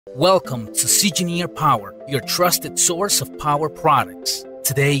Welcome to Sejoneer Power, your trusted source of power products.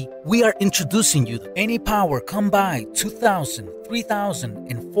 Today, we are introducing you to Any Power Combi 2000,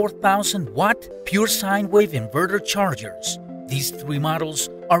 3000, and 4000 watt pure sine wave inverter chargers. These three models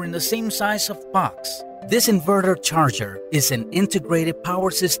are in the same size of box. This inverter charger is an integrated power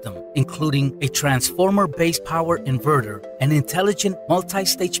system, including a transformer-based power inverter, an intelligent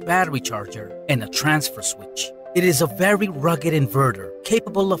multi-stage battery charger, and a transfer switch. It is a very rugged inverter,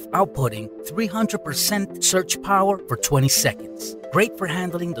 capable of outputting 300% surge power for 20 seconds. Great for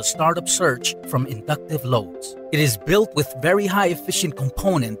handling the startup surge from inductive loads. It is built with very high efficient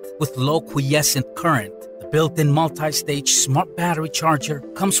component with low quiescent current. The built-in multi-stage smart battery charger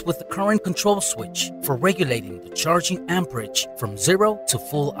comes with a current control switch for regulating the charging amperage from 0 to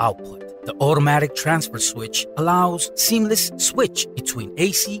full output. The automatic transfer switch allows seamless switch between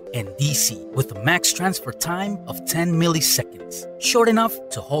AC and DC with a max transfer time of 10 milliseconds, short enough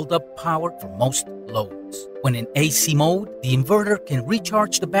to hold up power for most loads. When in AC mode, the inverter can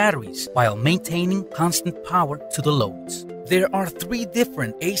recharge the batteries while maintaining constant power to the loads. There are three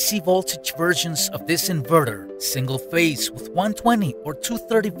different AC voltage versions of this inverter: single phase with 120 or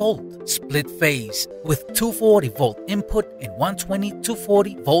 230 volt, split phase with 240 volt input and 120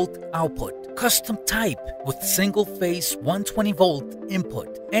 240 volt output, custom type with single phase 120 volt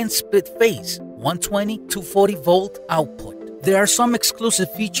input and split phase 120 240 volt output. There are some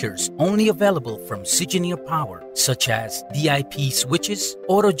exclusive features only available from Sejoneer Power, such as DIP switches,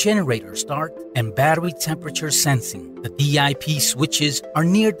 auto generator start, and battery temperature sensing. The DIP switches are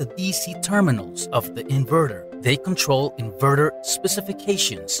near the DC terminals of the inverter. They control inverter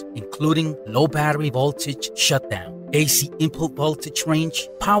specifications, including low battery voltage shutdown, AC input voltage range,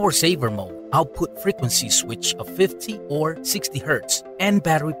 power saver mode, output frequency switch of 50 or 60 Hz, and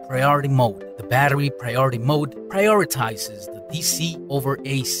battery priority mode. The battery priority mode prioritizes the DC over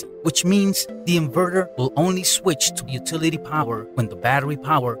AC, which means the inverter will only switch to utility power when the battery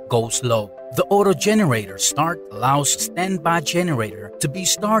power goes low. The auto generator start allows a standby generator to be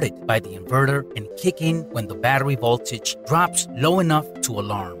started by the inverter and kick in when the battery voltage drops low enough to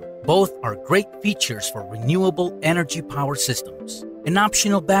alarm. Both are great features for renewable energy power systems. An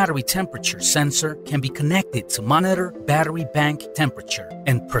optional battery temperature sensor can be connected to monitor battery bank temperature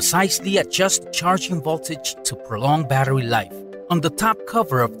and precisely adjust charging voltage to prolong battery life. On the top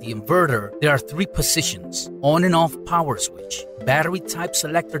cover of the inverter, there are three positions: on and off power switch, battery type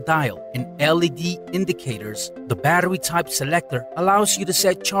selector dial, and LED indicators. The battery type selector allows you to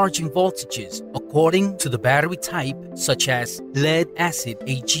set charging voltages according to the battery type, such as lead acid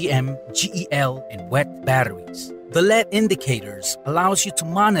AGM, GEL, and wet batteries. The LED indicators allows you to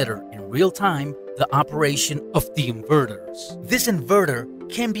monitor in real time the operation of the inverters. This inverter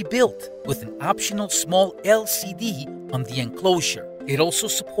can be built with an optional small LCD on the enclosure. It also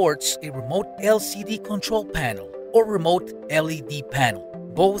supports a remote LCD control panel or remote LED panel.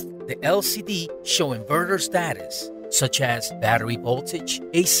 Both the LCD show inverter status, such as battery voltage,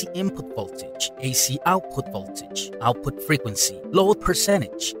 AC input voltage, AC output voltage, output frequency, load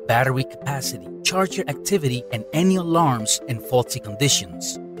percentage, battery capacity, charger activity, and any alarms and faulty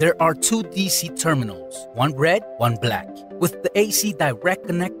conditions. There are two DC terminals, one red, one black. With the AC Direct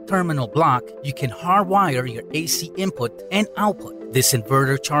Connect terminal block, you can hardwire your AC input and output. This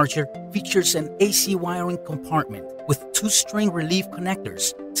inverter charger features an AC wiring compartment with two string relief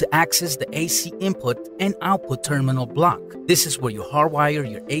connectors to access the AC input and output terminal block. This is where you hardwire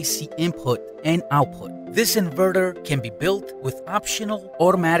your AC input and output. This inverter can be built with optional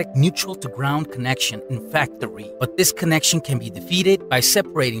automatic neutral to ground connection in factory, but this connection can be defeated by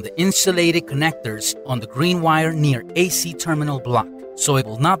separating the insulated connectors on the green wire near AC terminal block, so it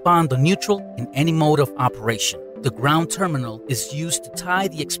will not bond the neutral in any mode of operation. The ground terminal is used to tie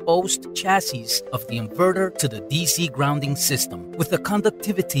the exposed chassis of the inverter to the DC grounding system with a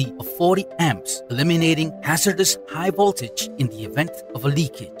conductivity of 40 amps, eliminating hazardous high voltage in the event of a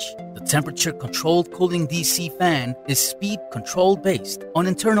leakage. The temperature-controlled cooling DC fan is speed-control based on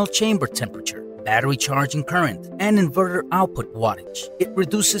internal chamber temperature, battery charging current, and inverter output wattage. It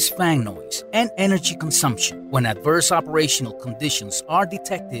reduces fan noise and energy consumption. When adverse operational conditions are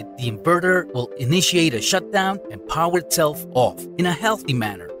detected, the inverter will initiate a shutdown and power itself off in a healthy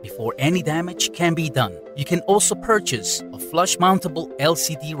manner before any damage can be done. You can also purchase a flush-mountable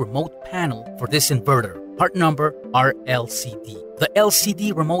LCD remote panel for this inverter, part number RLCD. The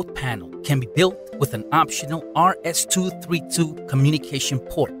LCD remote panel can be built with an optional RS232 communication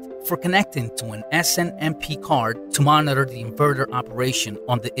port for connecting to an SNMP card to monitor the inverter operation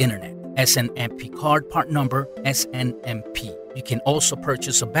on the internet. SNMP card part number SNMP. You can also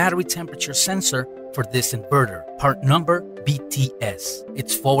purchase a battery temperature sensor for this inverter, part number BTS.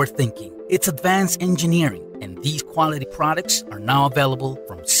 It's forward thinking, it's advanced engineering, and these quality products are now available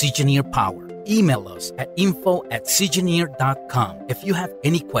from Sejoneer Power. Email us at info@sejoneer.com if you have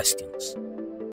any questions.